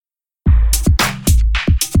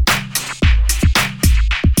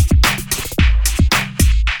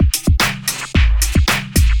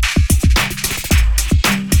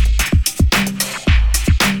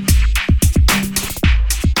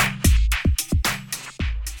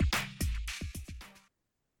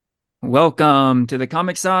Welcome to the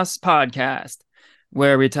Comic Sauce Podcast,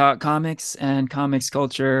 where we talk comics and comics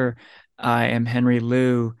culture. I am Henry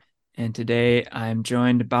Liu, and today I'm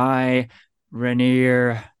joined by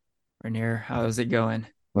Ranier. Ranier, how's it going?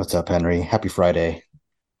 What's up, Henry? Happy Friday.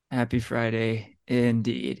 Happy Friday,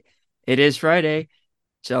 indeed. It is Friday,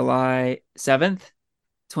 July 7th,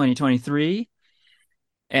 2023.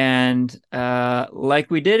 And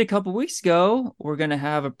like we did a couple weeks ago, we're going to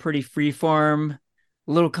have a pretty freeform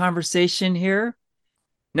little conversation here.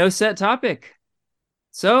 No set topic.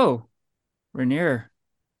 So, Rainier,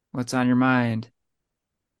 what's on your mind?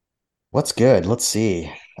 What's good? Let's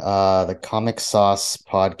see. The Comic Sauce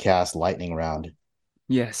Podcast Lightning Round.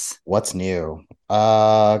 Yes. What's new?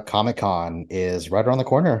 Comic-Con is right around the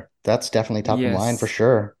corner. That's definitely top of mind for Yes.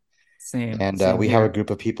 sure. Same. And Same we have a here. group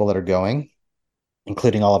of people that are going,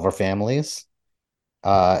 including all of our families.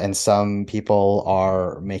 And some people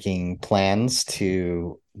are making plans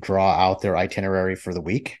to draw out their itinerary for the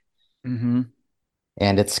week. Mm-hmm.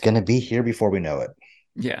 And it's going to be here before we know it.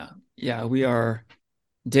 Yeah. Yeah. We are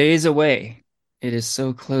days away. It is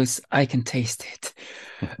so close. I can taste it.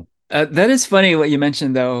 That is funny what you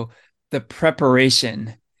mentioned, though, the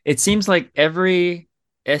preparation. It seems like every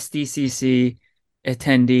SDCC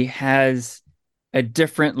attendee has a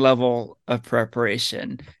different level of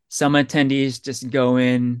preparation. Some attendees just go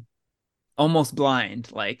in almost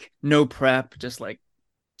blind, like no prep, just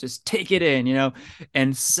take it in,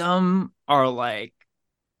 And some are like,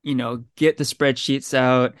 get the spreadsheets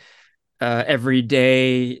out every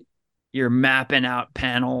day. You're mapping out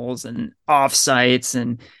panels and offsites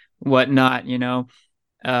and whatnot.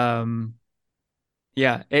 Um,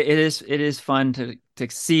 yeah, it is fun to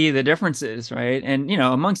see the differences, right? And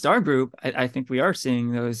amongst our group, I think we are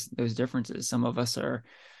seeing those differences. Some of us are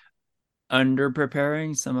under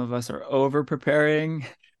preparing, some of us are over preparing.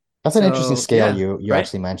 That's an interesting So scale yeah, you right?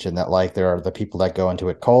 actually mentioned that like there are the people that go into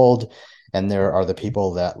it cold and there are the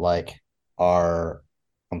people that like are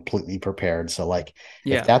completely prepared. So like if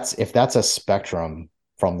Yeah. that's a spectrum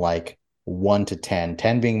from like 1 to 10,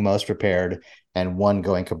 10 being most prepared and 1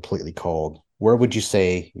 going completely cold, where would you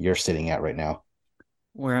say you're sitting at right now?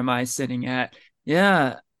 Where am I sitting at?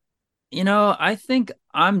 Yeah, I think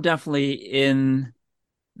I'm definitely in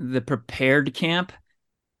the prepared camp.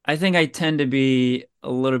 I think I tend to be a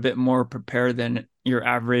little bit more prepared than your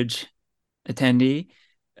average attendee.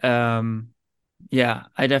 Um, yeah,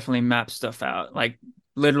 I definitely map stuff out. Like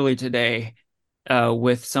literally today,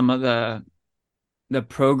 with some of the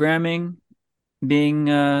programming being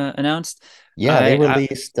announced. Yeah, I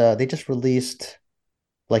they just released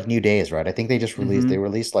like new days, right? I think they mhm,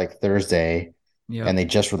 released like Thursday and yep. they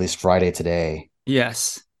just released Friday today.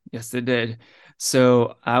 Yes, yes, they did.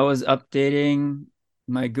 So I was updating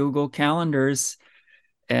my Google calendars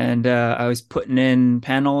and I was putting in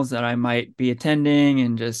panels that I might be attending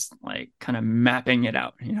and just like kind of mapping it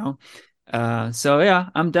out. So yeah,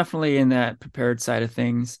 I'm definitely in that prepared side of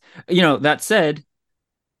things. That said,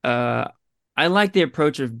 uh, I like the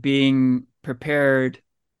approach of being prepared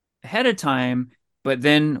ahead of time, but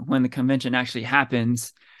then when the convention actually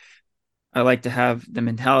happens, I like to have the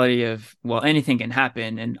mentality of, well, anything can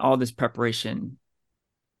happen and all this preparation,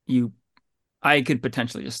 you I could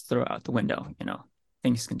potentially just throw out the window.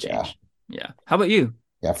 Things can Yeah. change. Yeah. How about you?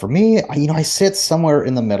 Yeah, for me, I sit somewhere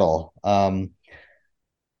in the middle.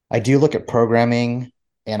 I do look at programming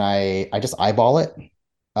and I just eyeball it.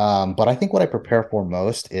 But I think what I prepare for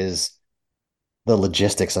most is the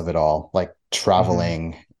logistics of it all, like Hmm.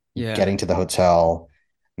 traveling, Yeah. getting to the hotel,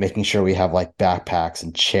 making sure we have like backpacks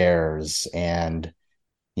and chairs and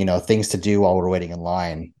things to do while we're waiting in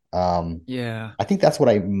line. Yeah. I think that's what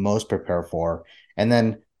I most prepare for. And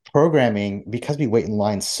then programming, because we wait in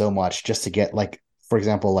line so much just to get like, for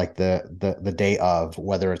example, like the day of,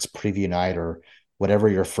 whether it's preview night or whatever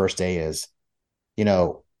your first day is, you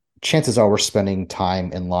know, chances are we're spending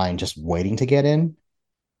time in line just waiting to get in.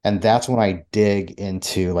 And that's when I dig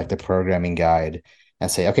into like the programming guide and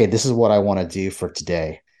say, okay, this is what I want to do for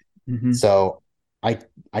today. Hmm. So I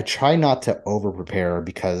I try not to over prepare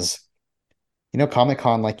because Comic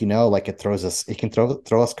Con, like like it can throw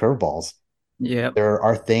us curveballs. Yep. There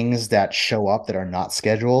are things that show up that are not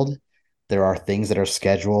scheduled. There are things that are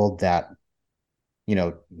scheduled that,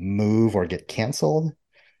 move or get canceled.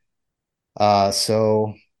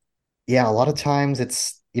 So yeah, a lot of times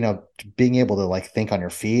it's, being able to like think on your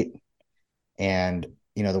feet and,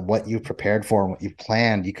 what you prepared for and what you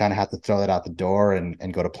planned, you kind of have to throw that out the door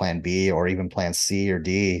and go to plan B or even plan C or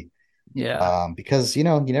D. Yeah. Because, you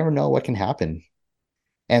never know what can happen.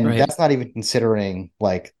 And Right. that's not even considering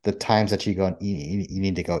like the times that you go and you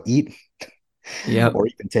need to go eat. Yep. or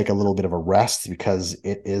even take a little bit of a rest because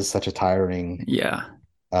it is such a tiring Yeah.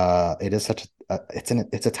 it is such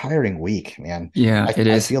it's a tiring week, man. Yeah, it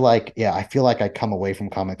I is. feel like I feel like I come away from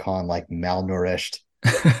Comic-Con like malnourished,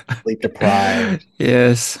 sleep deprived,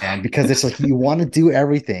 Yes. and because it's like you want to do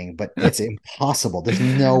everything, but it's impossible. There's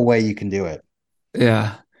no way you can do it.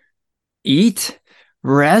 Yeah. Eat,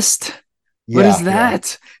 rest. What is Yeah, yeah,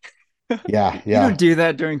 that? yeah, You don't yeah. do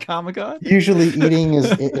that during Comic-Con. Usually eating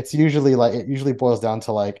is it's usually like it usually boils down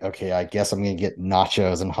to like, okay, I guess I'm gonna get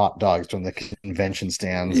nachos and hot dogs from the convention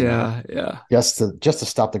stands and Yeah, yeah, just to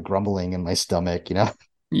stop the grumbling in my stomach, you know?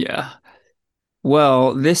 yeah.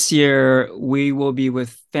 Well, this year we will be with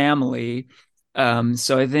family.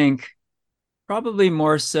 So I think probably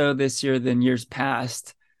more so this year than years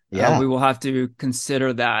past. We Yeah. will have to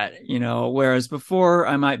consider that, whereas before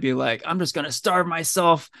I might be like, I'm just going to starve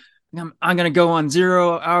myself. I'm going to go on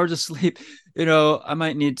 0 hours of sleep. I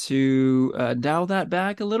might need to dial that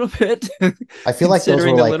back a little bit, I feel like those were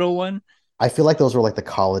considering a like little one. I feel like those were like the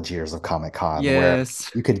college years of Comic Con where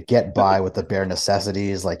Yes. you could get by with the bare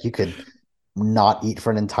necessities. Like you could not eat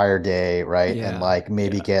for an entire day, right? And Yeah. like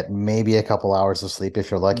maybe Yeah. get maybe a couple hours of sleep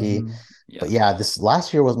if you're lucky. But Yeah. yeah, this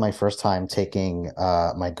last year was my first time taking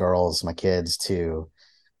my kids to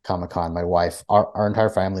Comic Con. My wife, our entire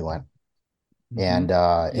family went. hmm And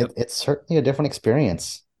Yep. it's certainly a different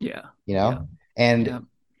experience, Yeah. you Yeah. know? And Yeah.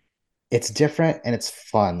 it's different and it's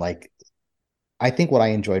fun. Like I think what I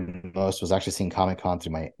enjoyed most was actually seeing Comic Con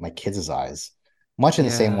through my kids' eyes, much in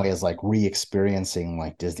the same way Yeah. as like re-experiencing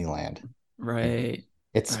like Disneyland. Right.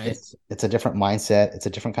 Right. It's a different mindset, it's a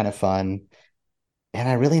different kind of fun, and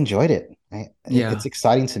I really enjoyed it. Yeah. It's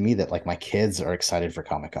exciting to me that like my kids are excited for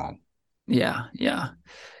Comic Con. Yeah. Yeah.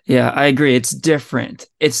 Yeah. I agree. It's different.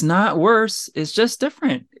 It's not worse. It's just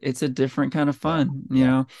different. It's a different kind of Yeah, fun,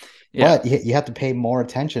 yeah. Yeah. But you have to pay more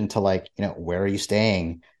attention to like, where are you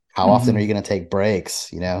staying? How often are you hmm going to take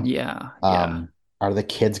breaks? Yeah. Yeah. Um, are the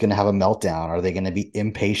kids going to have a meltdown? Are they going to be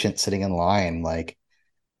impatient sitting in line? Like,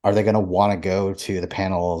 are they going to want to go to the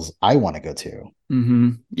panels I want to go to?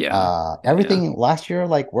 Yeah. Yeah. Everything last year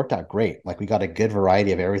like worked out great. Like we got a good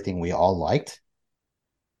variety of everything we all liked.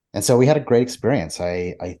 And so we had a great experience.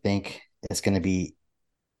 I think it's going to be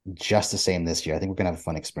just the same this year. I think we're going to have a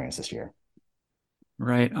fun experience this year.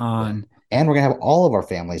 Right Yeah. on. And we're going to have all of our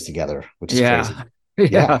families together, which is Yeah. crazy.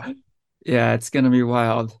 Yeah. Yeah. Yeah. It's gonna be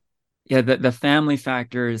wild. Yeah, the family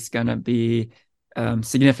factor is gonna be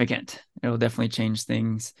significant. It'll definitely change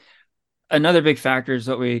things. Another big factor is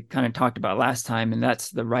what we kind of talked about last time, and that's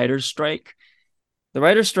the writer's strike. The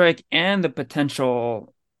writer's strike and the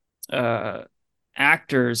potential uh,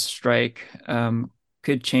 actors strike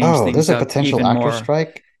could change Oh, there's things a up potential even actor more.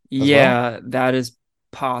 strike as well. Yeah, that is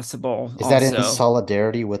possible Is that in also.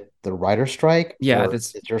 solidarity with the writer strike, Yeah, or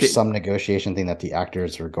that's is there big. some negotiation thing that the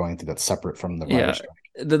actors are going through that's separate from the writer Yeah. strike?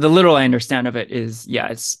 The little I understand of it is,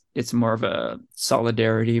 yeah, it's more of a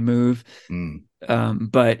solidarity move. Mm,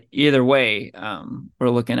 But either way, we're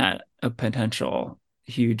looking at a potential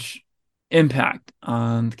huge impact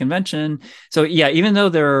on the convention. So yeah, even though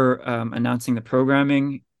they're announcing the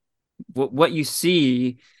programming, what you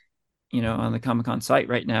see, on the Comic Con site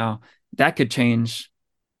right now, that could change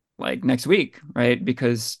like next week, right?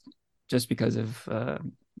 Because of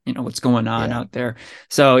what's going on yeah. out there.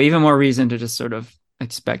 So even more reason to just sort of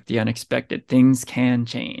expect the unexpected. Things can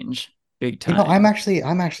change big time. I'm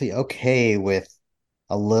actually okay with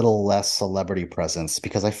a little less celebrity presence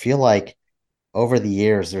because I feel like over the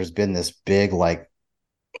years there's been this big like,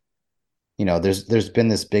 there's been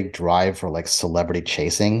this big drive for like celebrity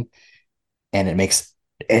chasing, and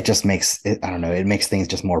it just makes it, I don't know, it makes things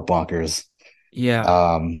just more bonkers. Yeah.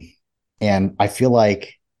 Um, and I feel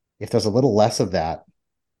like if there's a little less of that,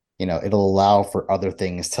 it'll allow for other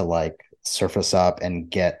things to like surface up and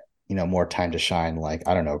get, more time to shine, like,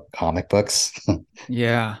 I don't know, comic books.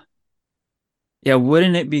 Yeah. Yeah,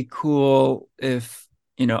 wouldn't it be cool if,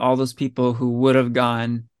 all those people who would have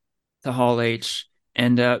gone to Hall H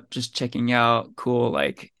end up just checking out cool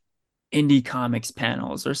like indie comics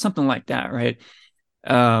panels or something like that, right?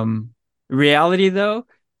 Um, Reality though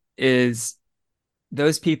is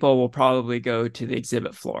those people will probably go to the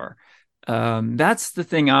exhibit floor. That's the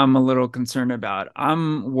thing I'm a little concerned about.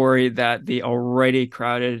 I'm worried that the already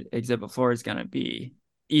crowded exhibit floor is going to be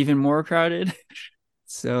even more crowded.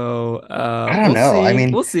 So I don't we'll know.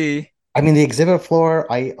 see. We'll see. I mean, the exhibit floor,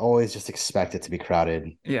 I always just expect it to be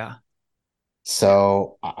crowded. Yeah. Yeah.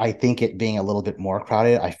 So I think it being a little bit more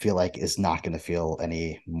crowded, I feel like is not going to feel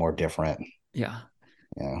any more different. Yeah.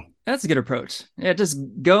 Yeah. That's a good approach. Yeah. Just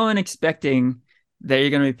go in expecting that you're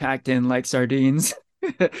going to be packed in like sardines.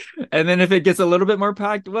 And then if it gets a little bit more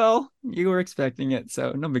packed, well, you were expecting it,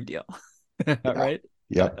 so no big deal. Yeah. Right?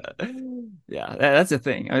 Yep. Yeah, that's the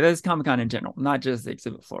thing. I mean, that's Comic Con in general, not just the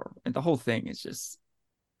exhibit floor. And the whole thing is just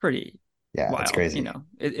pretty Yeah, it's wild. crazy.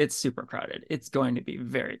 It's super crowded. It's going to be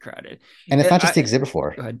very crowded. And it's not just the I exhibit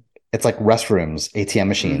floor. Go ahead. It's like restrooms, ATM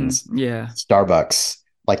machines, Yeah, Starbucks,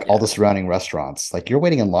 like all the yeah, surrounding restaurants. Like you're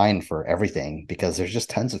waiting in line for everything because there's just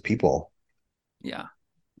tons of people. yeah,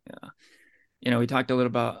 yeah. We talked a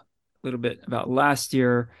little bit about last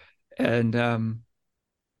year, and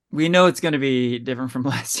we know it's going to be different from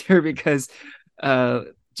last year because uh,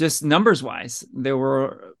 just numbers wise, there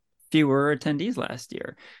were fewer attendees last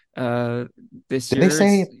year. Uh, this Did they year,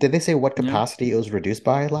 say did they say what yeah, capacity it was reduced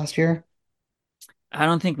by last year? I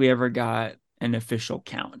don't think we ever got an official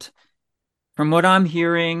count. From what I'm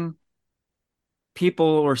hearing,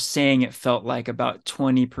 people were saying it felt like about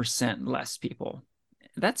 20% less people.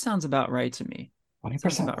 That sounds about right to me. Sounds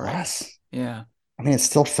 20% about right. less. Yeah. I mean, it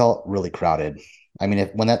still felt really crowded. I mean,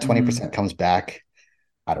 if when that Hmm. 20% comes back,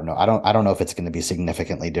 I don't know. I don't know if it's going to be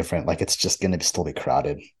significantly different. Like it's just going to still be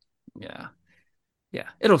crowded. Yeah. Yeah.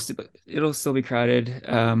 It'll still be crowded.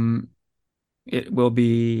 It will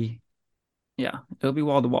be, yeah, it'll be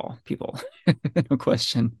wall to wall people. No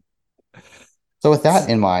question. So with that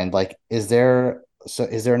in mind, like is there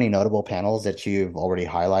any notable panels that you've already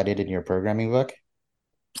highlighted in your programming book?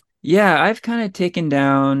 Yeah, I've kind of taken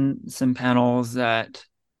down some panels that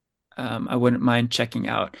I wouldn't mind checking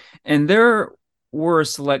out. And there were a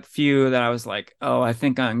select few that I was like, oh, I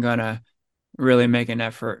think I'm gonna really make an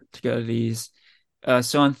effort to go to these.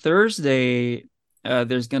 So on Thursday,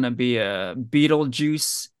 there's gonna be a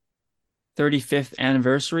Beetlejuice 35th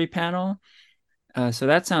anniversary panel. So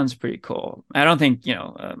that sounds pretty cool. I don't think,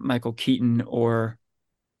 Michael Keaton or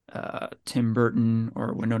Tim Burton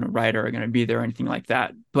or Winona Ryder are going to be there or anything like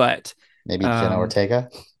that. But Maybe Jenna um, Ortega?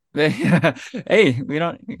 hey, you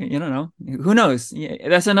don't know. Who knows? Yeah,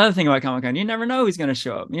 that's another thing about Comic Con. You never know who's going to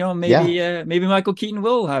show up. Yeah. Maybe Michael Keaton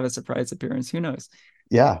will have a surprise appearance. Who knows?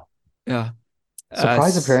 Yeah. Yeah.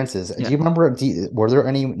 Surprise appearances. Do Yeah. you remember were there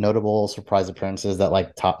any notable surprise appearances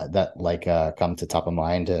that come to top of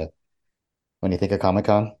mind when you think of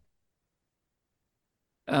Comic-Con?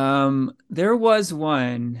 There was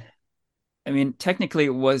one. I mean, technically, it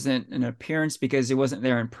wasn't an appearance because it wasn't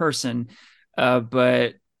there in person.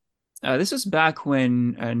 But this was back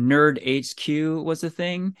when Nerd HQ was a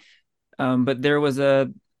thing. But there was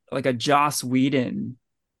a Joss Whedon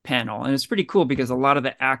panel, and it's pretty cool because a lot of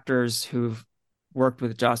the actors who've worked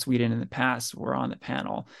with Joss Whedon in the past were on the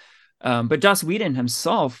panel. But Joss Whedon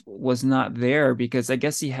himself was not there because I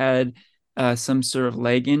guess he had some sort of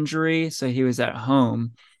leg injury, so he was at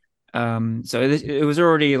home. So it was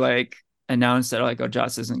already like announced that like, oh,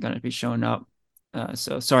 Joss isn't going to be showing up.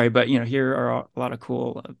 So sorry, but here are a lot of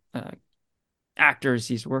cool actors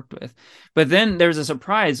he's worked with. But then there's a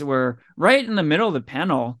surprise where right in the middle of the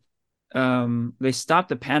panel, they stopped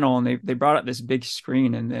the panel and they brought up this big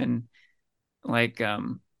screen and then like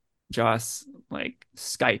Joss like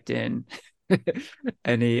Skyped in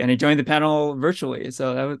and he joined the panel virtually.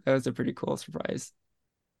 So that was a pretty cool surprise.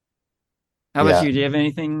 How about Yeah, you? Do you have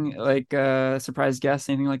anything like surprise guests,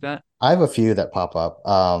 anything like that? I have a few that pop up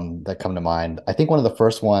that come to mind. I think one of the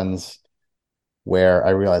first ones where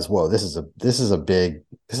I realized, whoa, this is a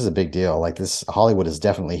big deal. Like this Hollywood is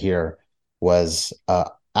definitely here was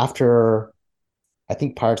after I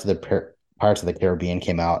think Pirates of the Caribbean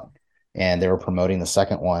came out and they were promoting the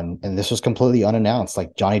second one and this was completely unannounced.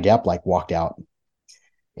 Like Johnny Depp like walked out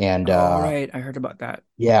and Oh, right. I heard about that.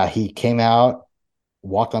 yeah, he came out,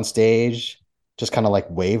 walked on stage, just kind of like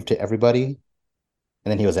waved to everybody and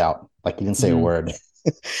then he was out. Like he didn't say a Hmm. word.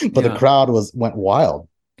 But the Yeah. crowd was went wild.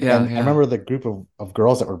 Yeah. And I Yeah. remember the group of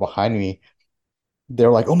girls that were behind me, they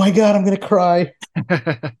were like, "Oh my God, I'm gonna cry."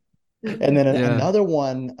 And then Yeah. another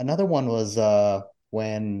one was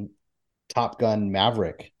when Top Gun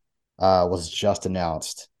Maverick was just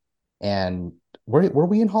announced. And were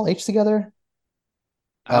we in Hall H together?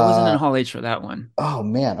 I wasn't in Uh Hall H for that one. oh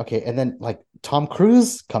man, okay. And then like Tom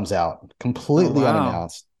Cruise comes out Oh, completely wow.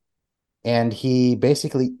 unannounced. And he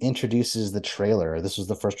basically introduces the trailer. This was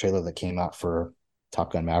the first trailer that came out for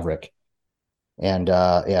Top Gun Maverick. And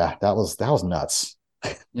yeah, that was nuts.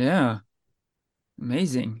 Yeah.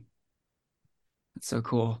 Amazing. That's so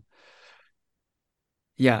cool.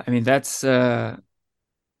 Yeah. I mean, that's the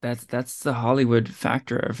Hollywood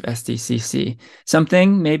factor of SDCC.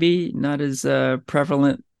 Something maybe not as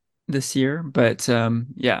prevalent this year, but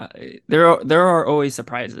yeah, there are always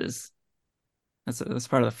surprises. That's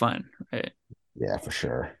part of the fun, right? Yeah, for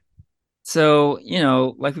sure. So,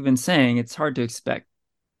 like we've been saying, it's hard to expect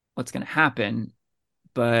what's going to happen.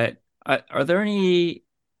 But are there any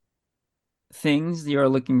things you're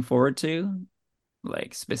looking forward to,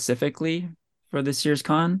 like specifically for this year's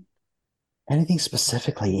con? Anything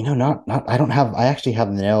specifically? Not I actually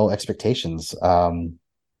have no expectations.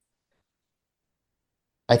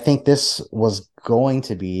 I think this was going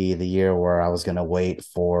to be the year where I was going to wait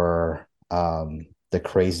for the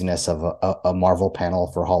craziness of a Marvel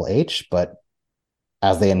panel for Hall H, but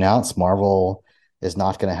as they announced, Marvel is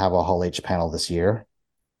not going to have a Hall H panel this year.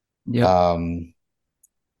 Yep. Um,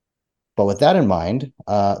 but with that in mind,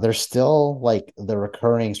 there's still like the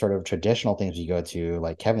recurring sort of traditional things you go to,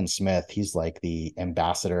 like Kevin Smith. He's like the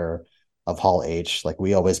ambassador of Hall H. Like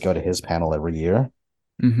we always go to his panel every year.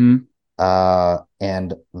 Mm-hmm.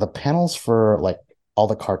 And the panels for like all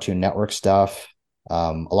the Cartoon Network stuff,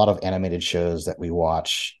 a lot of animated shows that we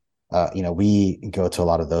watch, we go to a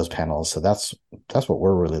lot of those panels. So that's what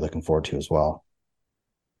we're really looking forward to as well.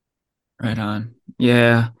 Right on.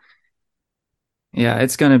 Yeah. Yeah,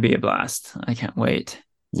 it's gonna be a blast. I can't wait.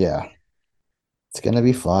 Yeah, it's gonna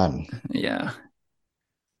be fun. Yeah.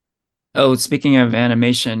 Oh, speaking of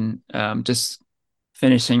animation, just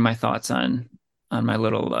finishing my thoughts on my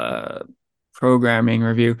little programming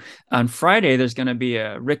review. On Friday, there's going to be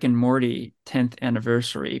a Rick and Morty 10th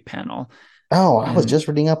anniversary panel. Oh, I was And just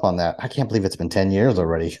reading up on that. I can't believe it's been 10 years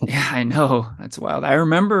already. yeah, I know. That's wild. I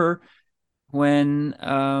remember when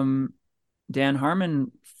Dan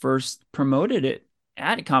Harmon first promoted it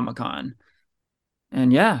at Comic-Con.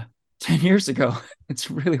 And yeah, 10 years ago. It's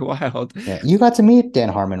really wild. Yeah, you got to meet Dan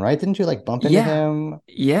Harmon, right? Didn't you like bump into Yeah. him?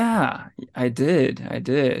 Yeah, I did. I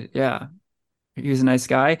did. Yeah. He was a nice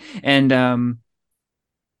guy. And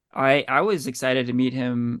I was excited to meet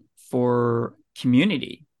him for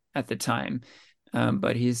Community at the time.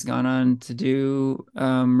 But he's gone on to do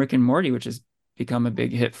Rick and Morty, which has become a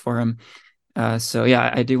big hit for him. So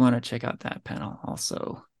yeah, I do want to check out that panel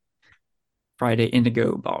also. Friday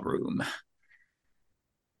Indigo Ballroom.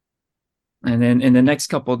 And then in the next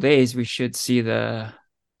couple of days, we should see the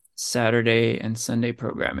Saturday and Sunday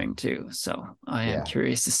programming too. So I am Yeah.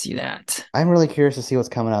 curious to see that. I'm really curious to see what's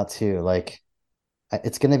coming out too. Like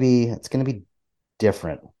it's gonna be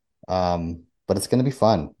different. But it's gonna be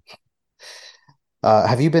fun.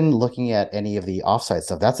 Have you been looking at any of the offsite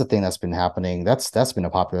stuff? That's the thing that's been happening. That's been a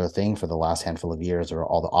popular thing for the last handful of years, or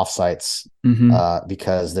all the offsites, Hmm.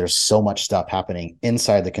 because there's so much stuff happening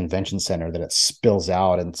inside the convention center that it spills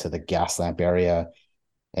out into the gas lamp area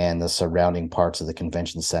and the surrounding parts of the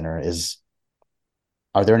convention center.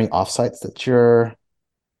 Are there any offsites that you're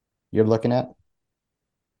looking at?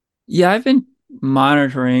 Yeah, I've been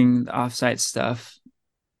monitoring the offsite stuff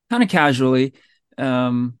kind of casually.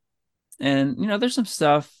 Um, and there's some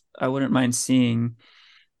stuff I wouldn't mind seeing.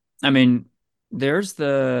 I mean, there's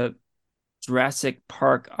the Jurassic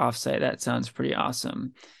Park offsite. That sounds pretty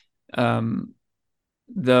awesome. Um,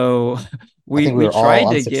 though I we think we we were all tried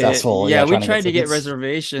to get unsuccessful, yeah, yeah, we trying to get tried to get tickets.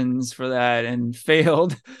 reservations for that and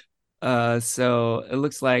failed. So it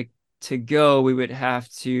looks like to go, we would have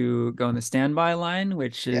to go in the standby line,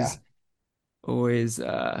 which Yeah, is always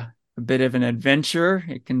a bit of an adventure.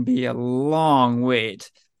 It can be a long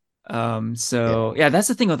wait. yeah, So yeah, that's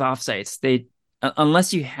the thing with offsites. They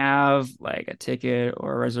unless you have like a ticket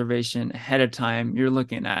or a reservation ahead of time, you're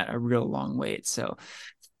looking at a real long wait. So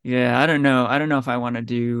yeah, I don't know. I don't know if I want to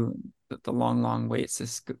do the long, long waits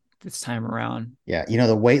this time around. yeah.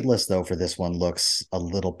 The wait list though for this one looks a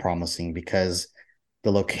little promising because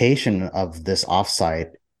the location of this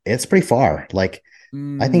offsite, it's pretty far. Like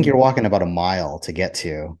I think you're Mm. walking about a mile to get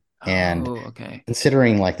to. And Oh, okay.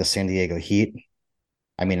 considering like the San Diego heat,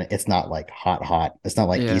 I mean, it's not like hot, hot. It's not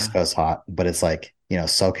like East Yeah. Coast hot, but it's like,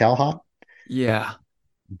 SoCal hot. Yeah.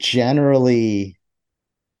 Generally,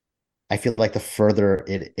 I feel like the further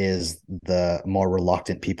it is, the more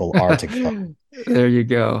reluctant people are to go. There you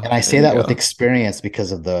go. And I There say you that with go. experience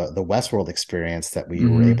because of the Westworld experience that we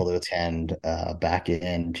were Hmm. able to attend back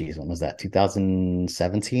in, geez, when was that?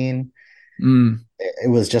 2017. Mm. It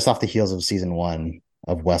was just off the heels of season one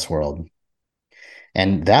of Westworld,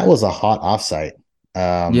 and that was a hot offsite.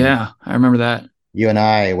 Um, Yeah, I remember that. you and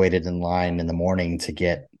I waited in line in the morning to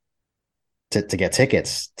get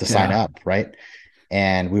tickets to sign Yeah. up, right?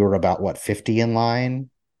 And we were about what 50 in line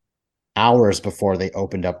hours before they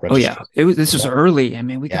opened up Oh yeah. registration. This was early. I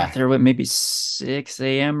mean, we got Yeah. there what maybe 6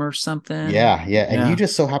 a.m. or something. Yeah, yeah, and you Yeah.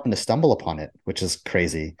 just so happened to stumble upon it, which is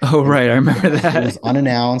crazy. Oh right, I remember It that. was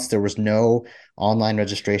unannounced. There was no online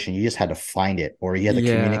registration. You just had to find it, or you had to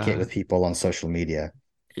communicate Yeah. with people on social media.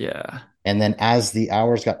 Yeah. And then as the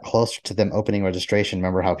hours got closer to them opening registration,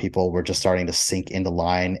 remember how people were just starting to sink into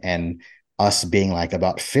line and us being like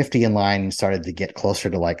about 50 in line started to get closer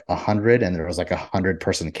to like 100, and there was like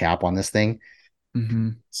 100-person cap on this thing. Hmm.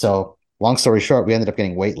 So long story short, we ended up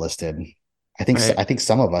getting waitlisted. Right. I think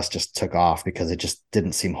some of us just took off because it just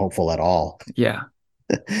didn't seem hopeful at all. Yeah.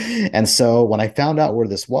 And so when I found out where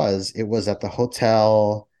this was, it was at the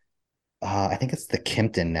hotel. I think it's the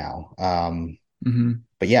Kimpton now. Hmm.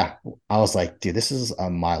 But yeah, I was like, dude, this is a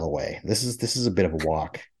mile away. This is a bit of a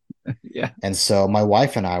walk. Yeah. And so my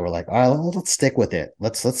wife and I were like, all right, let's stick with it.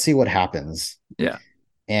 Let's see what happens. Yeah.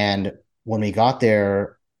 And when we got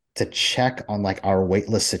there to check on like our wait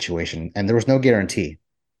list situation, and there was no guarantee.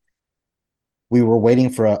 We were waiting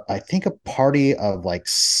for I think a party of like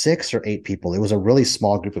 6 or 8 people. It was a really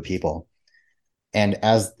small group of people. And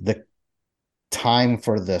as the time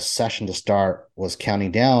for the session to start was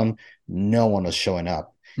counting down, no one was showing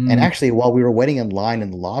up. And Mm. actually, while we were waiting in line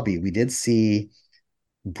in the lobby, we did see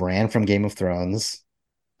Bran from Game of Thrones,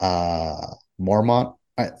 Mormont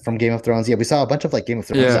from Game of Thrones. Yeah, we saw a bunch of like Game of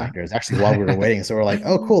Thrones Yeah. actors actually while we were waiting. So we're like,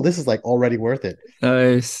 oh, cool, this is like already worth it.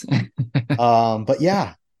 Nice. But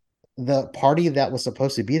yeah, the party that was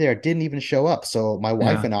supposed to be there didn't even show up. So my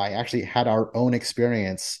wife Yeah. and I actually had our own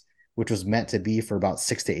experience, which was meant to be for about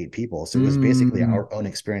 6 to 8 people. So it was basically Mm. our own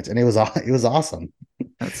experience, and it was awesome.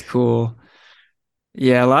 That's cool.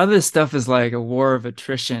 Yeah, a lot of this stuff is like a war of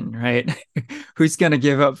attrition, right? Who's gonna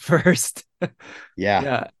give up first? Yeah,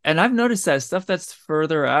 Yeah. And I've noticed that stuff that's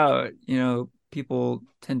further out, people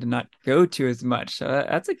tend to not go to as much. So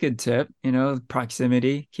that's a good tip,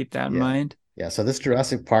 proximity. Keep that in yeah, mind. yeah. So this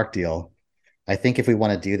Jurassic Park deal, I think if we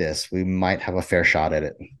want to do this, we might have a fair shot at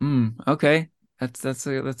it. Okay. That's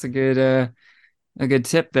a good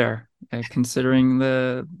tip there, considering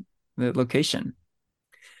the location.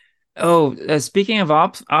 Oh, speaking of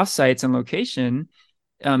offsites and location,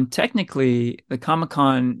 technically the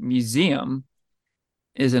Comic-Con museum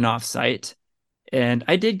is an offsite. And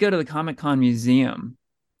I did go to the Comic-Con museum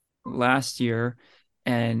last year,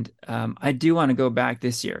 and I do want to go back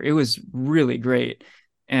this year. It was really great.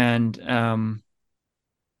 And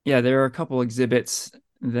yeah, there are a couple exhibits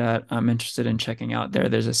that I'm interested in checking out there.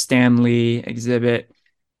 There's a Stan Lee exhibit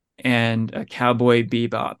and a Cowboy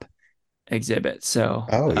Bebop exhibit. So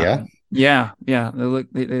Oh yeah, yeah, yeah, they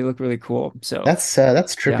look really cool. So that's yeah.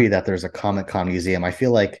 trippy that there's a Comic Con museum. I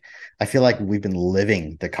feel like we've been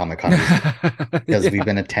living the Comic Con museum because we've Yeah.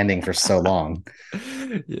 been attending for so long.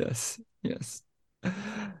 Yes, yes.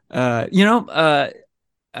 Uh, you know, uh,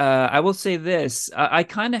 I will say this. I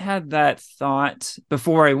kind of had that thought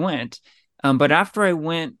before I went, but after I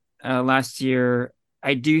went last year,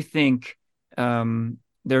 I do think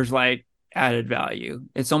there's like added value.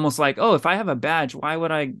 It's almost like, oh, if I have a badge, why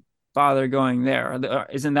would I bother going there?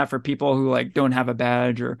 Isn't that for people who like don't have a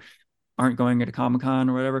badge or aren't going to Comic Con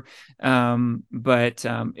or whatever? But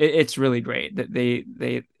it's really great that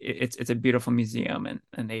it's a beautiful museum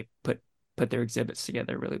and they put their exhibits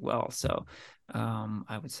together really well. So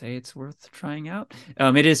I would say it's worth trying out.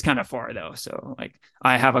 It is kind of far though, so like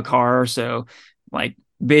I have a car, so like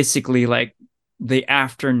basically like the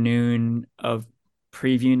afternoon of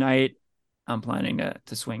preview night, I'm planning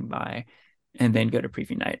to swing by and then go to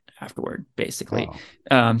preview night afterward, basically,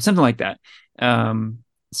 Oh, something like that. Um,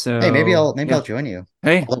 hey, so maybe I'll yeah, join you.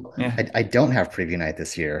 hey, Although yeah, I don't have preview night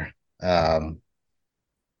this year,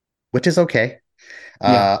 which is okay.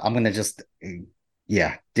 yeah, I'm gonna just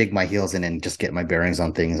yeah dig my heels in and just get my bearings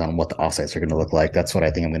on things on what the offsites are gonna look like. That's what I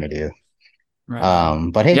think I'm gonna do. right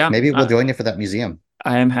on. But hey, Yeah, maybe we'll join you for that museum.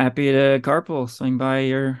 I am happy to carpool, swing by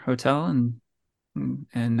your hotel and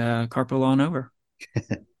carpool on over.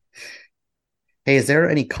 Hey, is there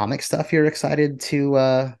any comic stuff you're excited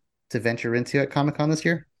to venture into at Comic Con this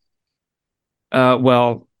year?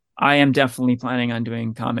 Well, I am definitely planning on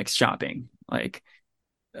doing comics shopping. Like,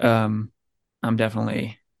 um, I'm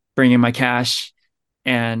definitely bringing my cash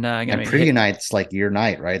and gonna And be preview hit. night's like your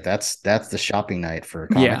night, right? That's the shopping night for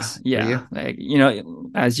Yeah, comics for yeah. you.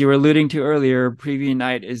 Like, as you were alluding to earlier, preview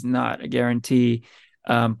night is not a guarantee.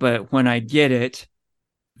 But when I get it,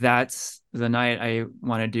 that's the night I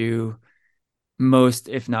want to do most,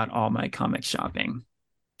 if not all, my comic shopping.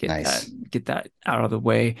 Get that Nice. get that out of the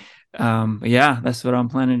way. But yeah, that's what I'm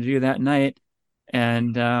planning to do that night,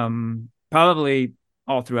 and probably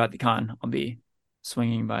all throughout the con, I'll be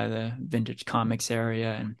swinging by the vintage comics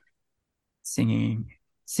area and singing,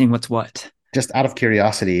 seeing what's what. Just out of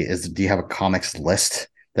curiosity, do you have a comics list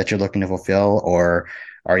that you're looking to fulfill, or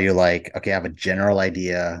are you like, okay, I have a general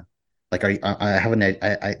idea? Like, are you? I have an.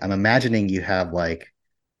 I'm imagining you have like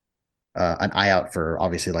an eye out for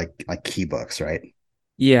obviously like key books, right?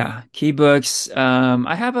 Yeah, key books.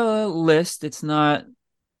 I have a list. It's not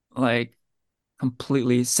like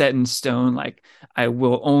completely set in stone, like I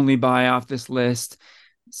will only buy off this list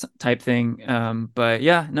type thing. But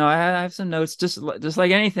yeah, no, I have some notes, just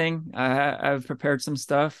like anything. I've prepared some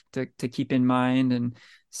stuff to keep in mind and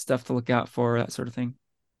stuff to look out for, that sort of thing.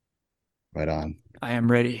 Right on. I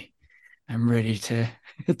am ready. I'm ready to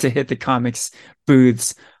to hit the comics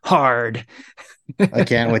booths hard. I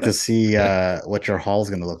can't wait to see what your haul is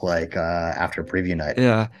going to look like after preview night.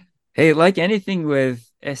 Yeah. Hey, like anything with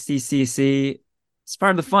SDCC, it's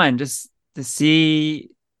part of the fun, just to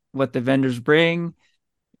see what the vendors bring,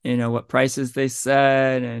 what prices they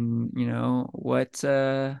set, and what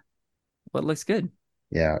looks good.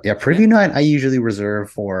 Yeah, yeah. Yeah. Preview night I usually reserve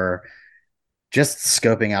for just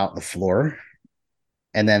scoping out the floor,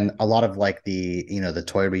 and then a lot of like the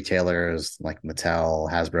toy retailers like Mattel,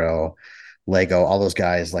 Hasbro, Lego, all those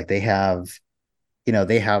guys like they have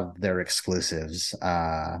their exclusives.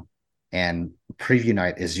 And preview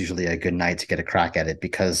night is usually a good night to get a crack at it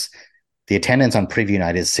because the attendance on preview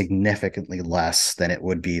night is significantly less than it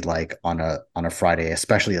would be like on a Friday,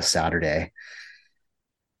 especially a Saturday.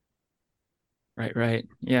 Right, right.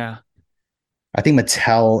 Yeah. I think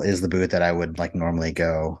Mattel is the booth that I would like normally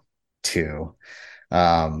go to.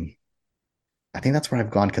 Um, I think that's where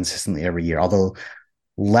I've gone consistently every year. Although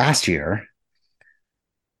last year,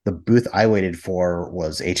 the booth I waited for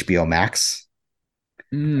was HBO Max,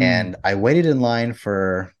 Mm, and I waited in line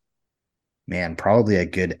for, man, probably a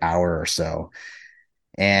good hour or so.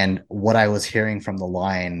 And what I was hearing from the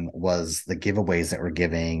line was the giveaways that were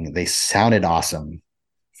giving, they sounded awesome.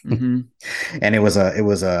 mm-hmm. And it was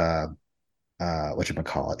a what you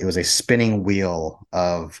call it? It was a spinning wheel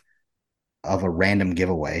of a random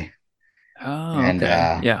giveaway. Oh, And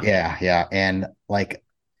okay. Yeah. yeah, yeah. And like,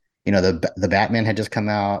 the Batman had just come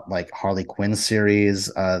out, like Harley Quinn series,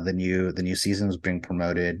 the new season was being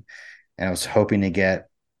promoted, and I was hoping to get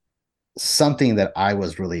something that I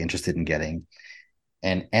was really interested in getting,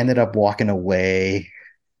 and ended up walking away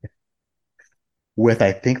with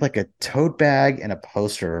I think like a tote bag and a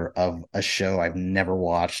poster of a show I've never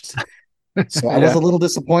watched. So I was Yeah. a little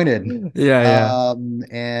disappointed. Yeah, yeah.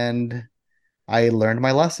 And I learned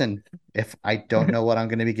my lesson. If I don't know what I'm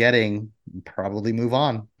going to be getting, probably move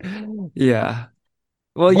on. Yeah.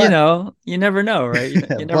 Well, But you never know, right?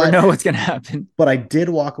 You never but know what's gonna happen. but I did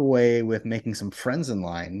walk away with making some friends in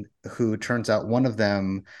line who turns out one of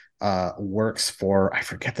them works for, I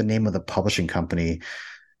forget the name of the publishing company,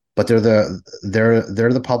 but they're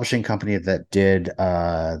the publishing company that did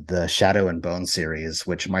the Shadow and Bone series,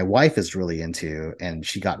 which my wife is really into, and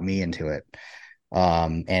she got me into it.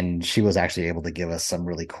 And she was actually able to give us some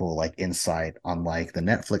really cool like insight on like the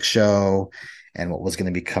Netflix show and what was going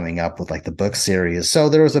to be coming up with like the book series. So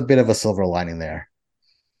there was a bit of a silver lining there.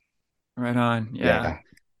 Right on. Yeah. Yeah.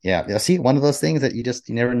 Yeah. Yeah. See, one of those things that you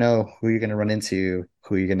never know who you're going to run into,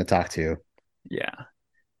 who you're going to talk to. Yeah.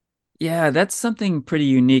 Yeah, that's something pretty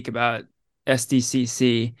unique about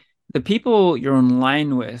SDCC. The people you're in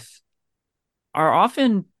line with are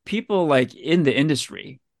often people like in the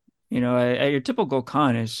industry. At your typical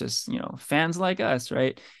con, it's just, fans like us,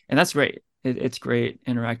 right? And that's great. It's great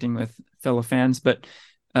interacting with fellow fans, but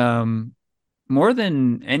um, more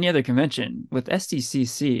than any other convention with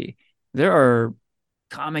SDCC, there are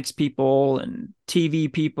comics people and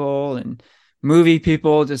TV people and movie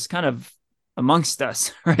people just kind of amongst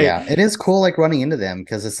us, right? Yeah. It is cool like running into them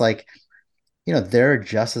because it's like, they're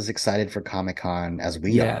just as excited for Comic Con as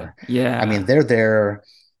we Yeah, are. I mean, yeah. they're there,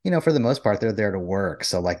 for the most part, they're there to work.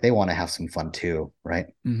 So like they want to have some fun too, right?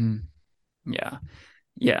 Hmm. Yeah,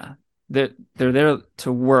 yeah. They're there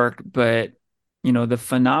to work, but the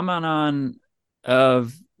phenomenon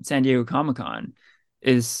of San Diego Comic Con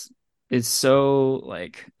is is so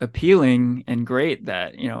like appealing and great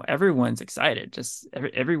that everyone's excited. Just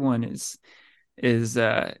everyone is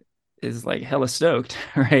uh is like hella stoked,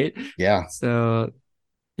 right? Yeah. So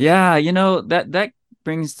yeah, that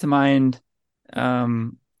brings to mind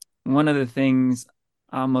um one of the things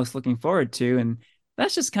I'm most looking forward to, and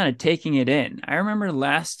that's just kind of taking it in. I remember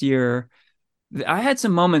last year I had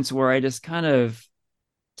some moments where I just kind of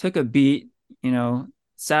took a beat, you know,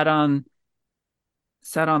 sat on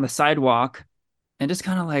sat on the sidewalk and just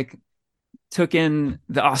kind of like took in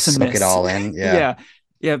the Soak it awesomeness. all in. Yeah. Yeah.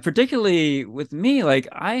 Yeah, particularly with me, like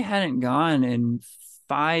I hadn't gone in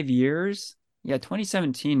 5 years. Yeah,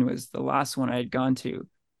 2017 was the last one I had gone to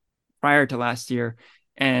prior to last year.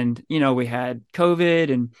 And, we had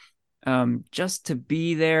COVID, and just to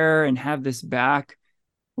be there and have this back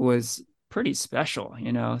was pretty special,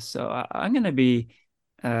 So I'm going to be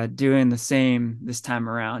doing the same this time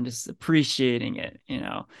around, just appreciating it.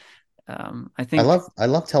 I think, I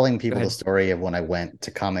love telling go people the ahead. story of when I went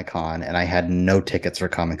to Comic-Con and I had no tickets for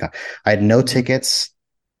Comic-Con. I had no Hmm. tickets,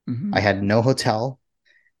 I Hmm. had no hotel,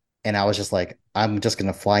 and I was just like, I'm just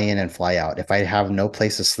gonna fly in and fly out. If I have no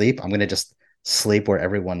place to sleep, I'm gonna just sleep where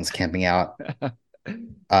everyone's camping out,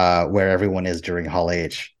 where everyone is during Hall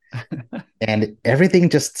H. And everything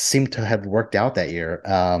just seemed to have worked out that year.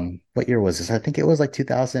 What year was this? I think it was like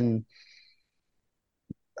 2000,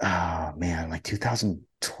 oh man, like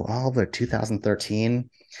 2012 or 2013.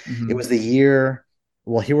 It Hmm. was the year,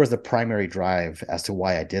 well, here was the primary drive as to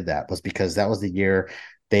why I did that was because that was the year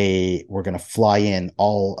they were going to fly in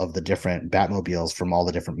all of the different Batmobiles from all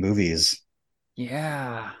the different movies.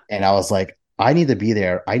 Yeah. And I was like, I need to be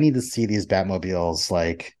there. I need to see these Batmobiles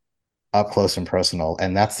like up close and personal.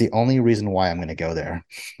 And that's the only reason why I'm going to go there.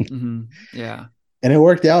 Hmm. Yeah. And it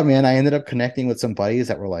worked out, man. I ended up connecting with some buddies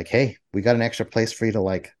that were like, hey, we got an extra place for you to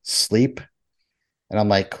like sleep. And I'm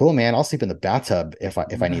like, cool, man. I'll sleep in the bathtub if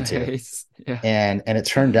I need to. Nice. Yeah. And it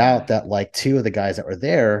turned out that like two of the guys that were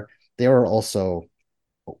there, they were also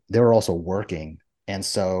they were also working, and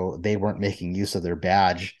so they weren't making use of their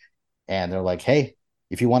badge. And they're like, hey,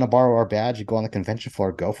 if you want to borrow our badge, you go on the convention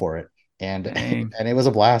floor, go for it. And Dang. and it was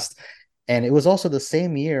a blast. And it was also the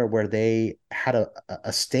same year where they had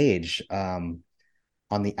a stage on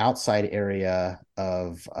the outside area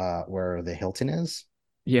of where the Hilton is.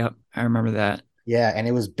 Yep. I remember that. Yeah, and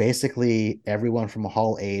it was basically everyone from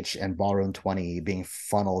Hall H and Ballroom 20 being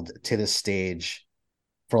funneled to the stage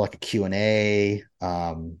for like a Q&A,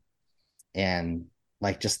 and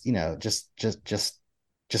like just,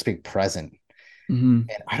 just being present. Hmm. And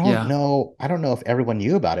Yeah. I don't know if everyone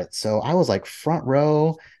knew about it. So I was like front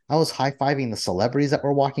row. I was high-fiving the celebrities that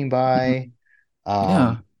were walking by. Hmm. Um,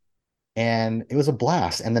 Yeah. and it was a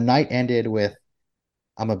blast. And the night ended with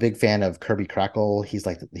I'm a big fan of Kirby Crackle. He's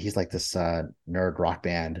like this nerd rock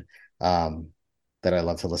band um, that I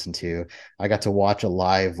love to listen to. I got to watch a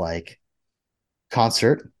live like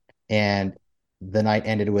concert, and the night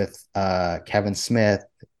ended with Kevin Smith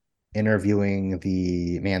interviewing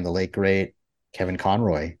the late great Kevin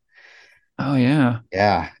Conroy. Oh, yeah.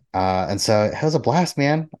 Yeah, and so it was a blast,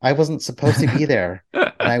 man. I wasn't supposed to be there,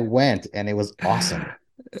 and I went, and it was awesome.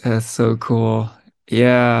 That's so cool.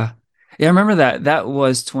 Yeah. Yeah, I remember that. That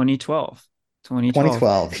was 2012.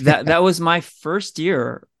 2012. 2012. That was my first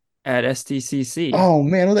year at SDCC. Oh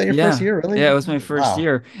man, was that your first Yeah. year? Really? Yeah, it was my first Wow.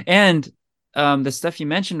 year. And the stuff you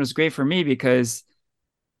mentioned was great for me because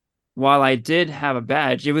while I did have a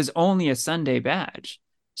badge, it was only a Sunday badge.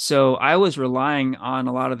 So I was relying on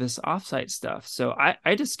a lot of this offsite stuff. So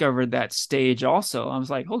I discovered that stage also. I was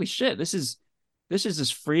like, holy shit, this is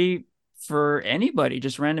just free for anybody.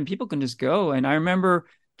 Just random people can just go. And I remember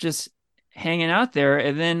just hanging out there,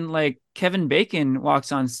 and then like Kevin Bacon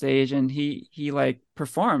walks on stage and he like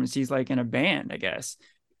performs. He's like in a band, I guess.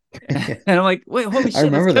 And I'm like, wait, holy I shit, that's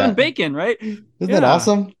remember Kevin that. Bacon, right? Isn't that Yeah.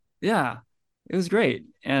 awesome? Yeah. It was great.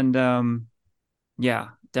 And yeah,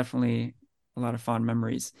 definitely a lot of fond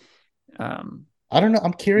memories. Um, I don't know.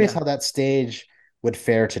 I'm curious yeah, how that stage would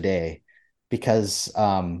fare today because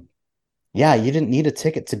yeah, you didn't need a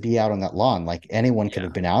ticket to be out on that lawn. Like anyone could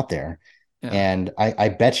have yeah, been out there. yeah. And I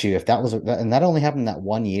bet you if that was, and that only happened that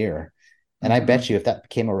one year. And I bet Hmm. you if that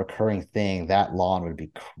became a recurring thing, that lawn would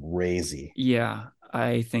be crazy. Yeah,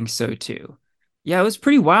 I think so too. Yeah, it was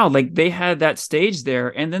pretty wild. Like they had that stage there,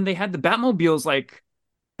 and then they had the Batmobiles like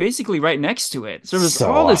basically right next to it. So there was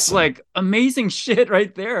So all this awesome. like amazing shit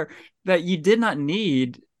right there that you did not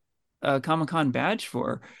need a Comic-Con badge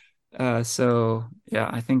for. So yeah,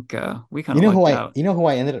 I think we kind of lucked out. You know who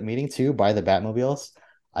I ended up meeting too by the Batmobiles?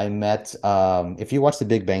 I met if you watch The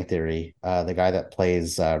Big Bang Theory, the guy that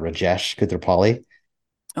plays Rajesh Kutherpally.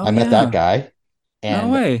 Oh I met that yeah, guy, no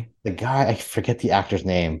and way. the guy I forget the actor's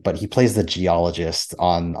name, but he plays the geologist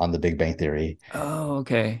on The Big Bang Theory. Oh,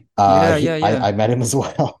 okay. Yeah, yeah, yeah. I met him as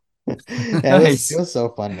well. Yeah, it Nice. was so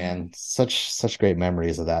fun, man. Such great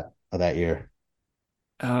memories of that year.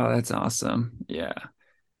 Oh, that's awesome. Yeah.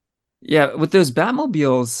 Yeah, with those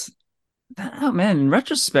Batmobiles, oh man, in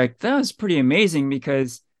retrospect, that was pretty amazing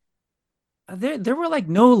because there were like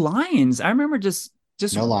no lines. I remember just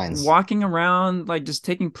No lines. walking around like just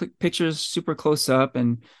taking pictures super close up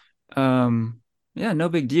and um yeah, no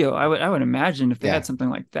big deal. I would imagine if they had Yeah. something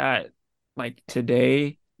like that like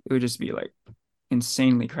today, it would just be like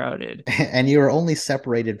insanely crowded. And you were only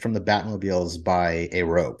separated from the Batmobiles by a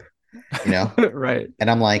rope, you know? Right. And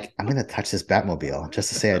I'm like, I'm gonna touch this Batmobile just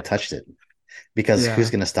to say I touched it because who's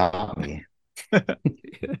Yeah. gonna stop me?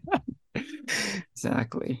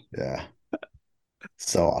 Exactly. Yeah.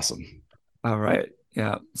 So awesome. All right.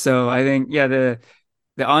 Yeah. So I think yeah, the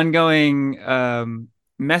ongoing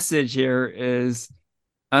message here is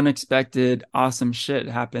unexpected, awesome shit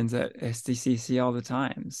happens at SDCC all the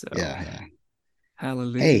time. So, Yeah, yeah.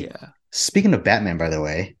 Hey, hallelujah. speaking of Batman, by the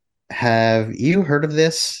way, have you heard of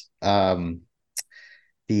this?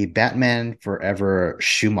 The Batman Forever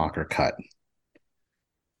Schumacher cut.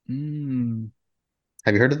 Mm.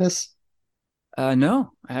 Have you heard of this?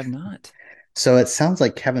 No, I have not. So it sounds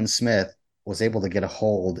like Kevin Smith was able to get a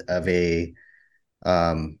hold of a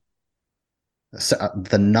um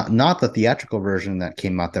the not the theatrical version that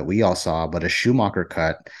came out that we all saw, but a Schumacher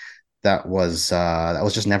cut that was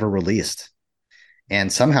just never released.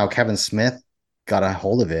 And somehow Kevin Smith got a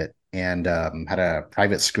hold of it and had a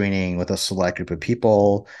private screening with a select group of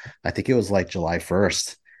people. I think it was like July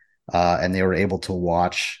 1st. And they were able to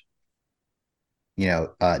watch,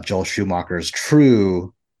 Joel Schumacher's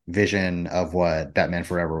true vision of what Batman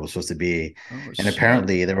Forever was supposed to be. Oh And shit.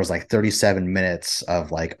 apparently there was like 37 minutes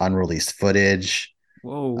of like unreleased footage.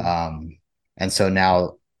 Whoa. Um, and so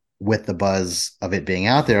now with the buzz of it being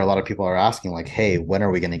out there, a lot of people are asking like, hey, when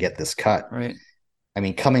are we going to get this cut? Right. I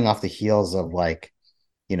mean, coming off the heels of like,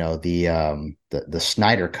 the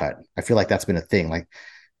Snyder cut, I feel like that's been a thing. Like,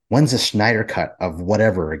 when's the Snyder cut of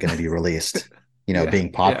whatever going to be released? Yeah.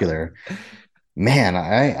 Being Yeah. popular. Man,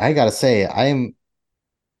 I gotta say,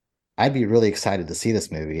 I'd be really excited to see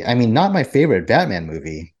this movie. I mean, not my favorite Batman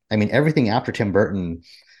movie. I mean, everything after Tim Burton,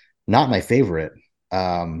 not my favorite.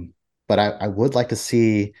 Um, but I would like to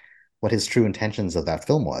see what his true intentions of that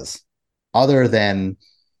film was, other than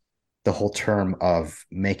the whole term of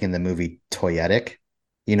making the movie toyetic.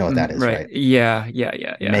 You know what that is, Right. right? Yeah. Yeah.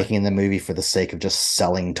 Yeah. Yeah. Making the movie for the sake of just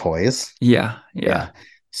selling toys. Yeah. Yeah. Yeah.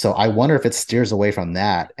 So I wonder if it steers away from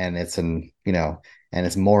that and and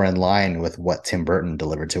it's more in line with what Tim Burton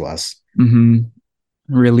delivered to us. hmm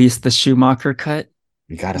Release the Schumacher cut.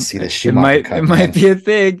 You got to see the It Schumacher might it cut, might man. be a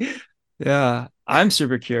thing. Yeah. I'm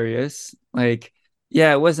super curious. Like,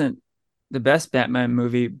 yeah, it wasn't the best Batman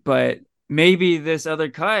movie, but maybe this other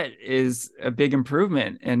cut is a big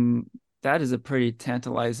improvement, and that is a pretty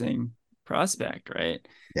tantalizing prospect, right?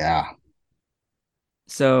 Yeah.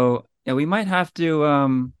 So yeah, we might have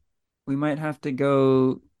to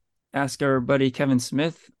go ask our buddy Kevin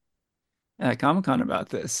Smith at Comic-Con about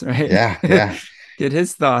this, right? Yeah. Yeah. Get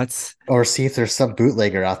his thoughts. Or see if there's some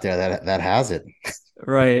bootlegger out there that has it.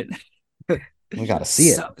 Right. We got to see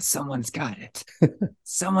it. Someone's got it.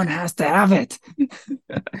 Someone has to have it.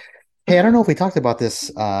 Hey, I don't know if we talked about this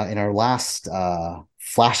in our last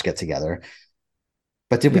Flash get together,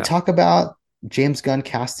 but did we Yeah. talk about James Gunn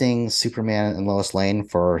casting Superman and Lois Lane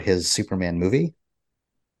for his Superman movie?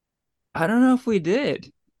 I don't know if we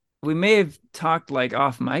did. We may have talked like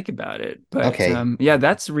off mic about it, but Okay. yeah,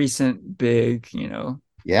 that's recent big,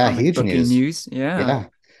 Yeah, comic huge booky news. news. Yeah. Yeah.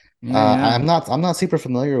 Yeah, yeah. I'm not super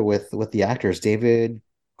familiar with the actors David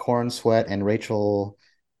Cornsweet and Rachel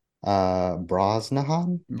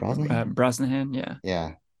Brosnahan. Brosnahan, yeah.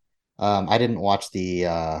 Yeah. I didn't watch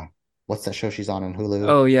the what's that show she's on Hulu?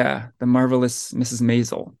 Oh yeah, the marvelous Mrs.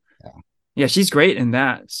 Maisel. Yeah. Yeah, she's great in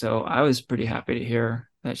that. So I was pretty happy to hear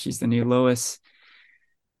that she's the new Lois.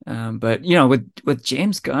 But with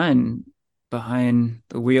James Gunn behind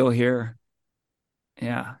the wheel here,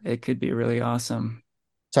 yeah, it could be really awesome.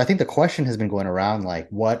 So I think the question has been going around like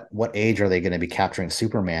what age are they going to be capturing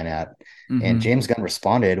Superman at? And hmm James Gunn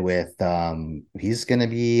responded with he's gonna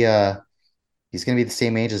be the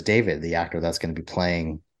same age as David, the actor that's going to be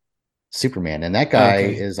playing Superman. And that guy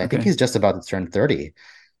Okay, is I think okay, he's just about to turn 30.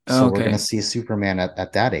 So we're gonna okay. see Superman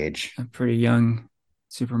at that age. A pretty young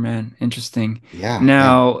Superman. Interesting. Yeah, yeah.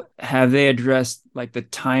 Now, have they addressed like the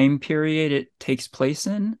time period it takes place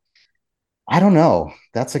in? I don't know.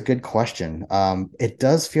 That's a good question. It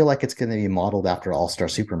does feel like it's going to be modeled after All-Star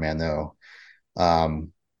Superman, though,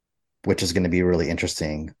 um, which is going to be really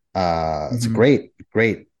interesting. It's a hmm great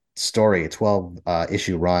story. 12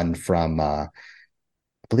 issue run from I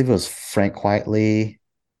believe it was Frank Quietly.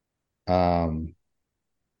 Um,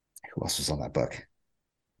 who else was on that book?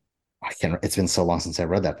 I can't. It's been so long since I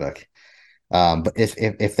read that book. But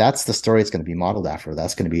if that's the story it's going to be modeled after,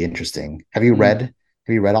 that's going to be interesting. Have you read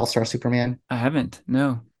All-Star Superman? I haven't.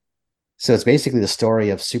 No. So it's basically the story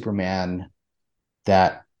of Superman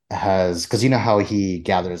that has because you know how he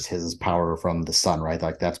gathers his power from the sun, right?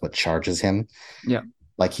 Like that's what charges him. Yeah.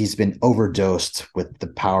 Like he's been overdosed with the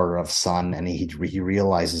power of sun, and he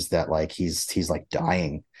realizes that like he's like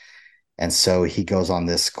dying, and so he goes on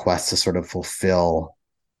this quest to sort of fulfill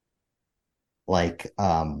like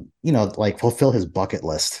fulfill his bucket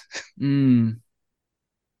list. Mm,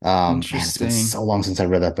 Man, it's been interesting. so long since I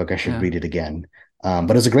read that book. I should Yeah. read it again.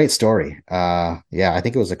 But it's a great story. Yeah, I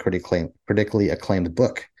think it was a critically acclaimed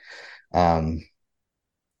book. Um,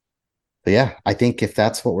 But yeah, I think if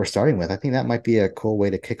that's what we're starting with, I think that might be a cool way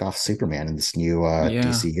to kick off Superman in this new Yeah.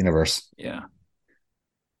 DC universe. Yeah.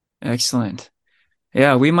 Excellent.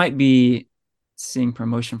 Yeah, we might be seeing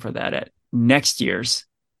promotion for that at next year's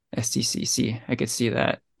SDCC. I could see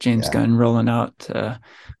that. James Yeah, Gunn rolling out the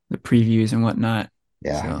previews and whatnot.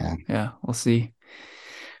 yeah, So, yeah. yeah, we'll see.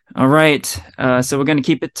 All right. So we're going to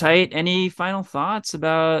keep it tight. Any final thoughts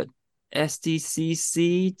about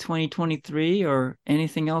SDCC 2023 or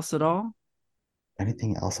anything else at all?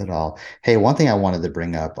 Anything else at all? Hey, one thing I wanted to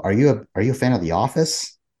bring up. Are you a fan of The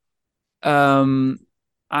Office? Um,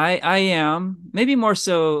 I am maybe more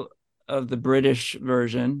so of the British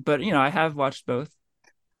version, but I have watched both.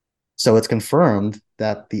 So it's confirmed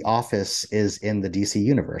that The Office is in the DC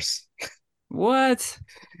universe. What?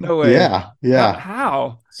 No way. Yeah, How? yeah.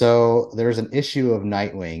 How? So there's an issue of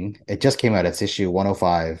Nightwing. It just came out. It's issue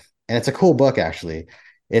 105, and it's a cool book actually.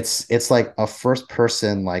 It's like a first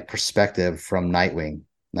person like perspective from Nightwing,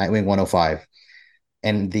 Nightwing 105.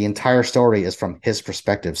 And the entire story is from his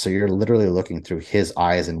perspective. So you're literally looking through his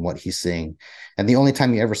eyes and what he's seeing. And the only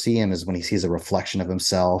time you ever see him is when he sees a reflection of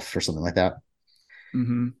himself or something like that.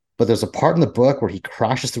 Hmm. But there's a part in the book where he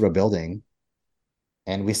crashes through a building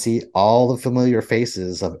and we see all the familiar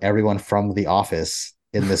faces of everyone from the office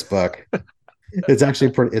in this book. It's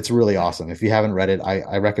actually it's really awesome. If you haven't read it,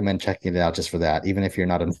 I recommend checking it out just for that, even if you're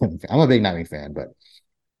not a Nightwing fan. I'm a big Nightwing fan, but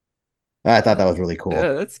I thought that was really Yeah,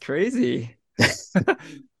 cool. that's crazy.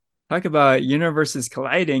 Talk about universes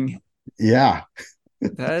colliding. Yeah.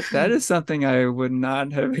 That is something I would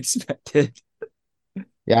not have expected.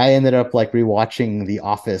 Yeah, I ended up like rewatching The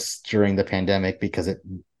Office during the pandemic because it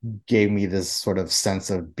gave me this sort of sense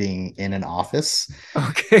of being in an office.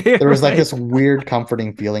 Okay, There was like right. this weird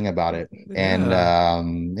comforting feeling about it. And Yeah.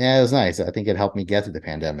 yeah, it was nice. I think it helped me get through the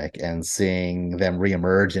pandemic and seeing them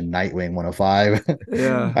reemerge in Nightwing 105,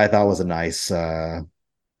 Yeah. I thought was a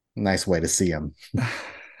nice way to see him.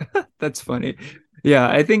 That's funny. Yeah,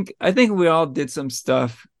 I think we all did some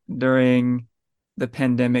stuff during the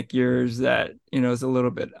pandemic years that, is a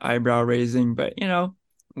little bit eyebrow raising, but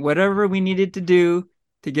whatever we needed to do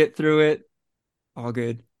to get through it, all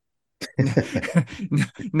good. No,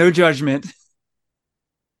 no judgment.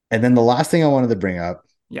 And then the last thing I wanted to bring up,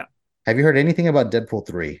 Yeah. have you heard anything about Deadpool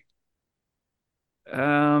 3?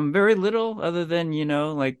 Very little other than,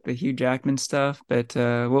 like the Hugh Jackman stuff, but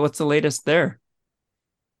well, what's the latest there?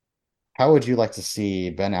 How would you like to see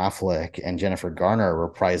Ben Affleck and Jennifer Garner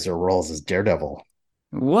reprise their roles as Daredevil?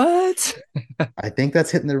 What? I think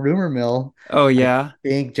that's hitting the rumor mill. Oh I yeah.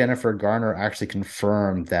 think Jennifer Garner actually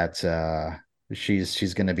confirmed that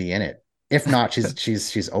she's going to be in it. If not,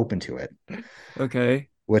 she's open to it, Okay.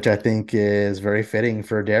 which I think is very fitting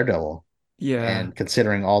for Daredevil. Yeah. And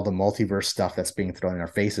considering all the multiverse stuff that's being thrown in our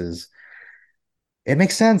faces, it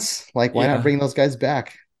makes sense. Like, why not Yeah. bring those guys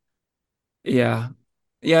back? Yeah.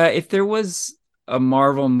 Yeah, if there was a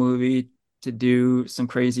Marvel movie to do some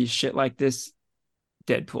crazy shit like this,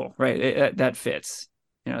 Deadpool, right? That fits.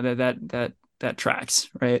 That tracks,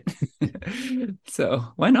 right?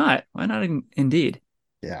 So why not? Why not indeed?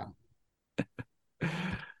 Yeah.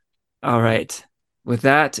 All right. With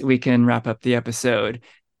that, we can wrap up the episode.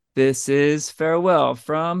 This is farewell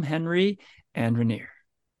from Henry and Ranier.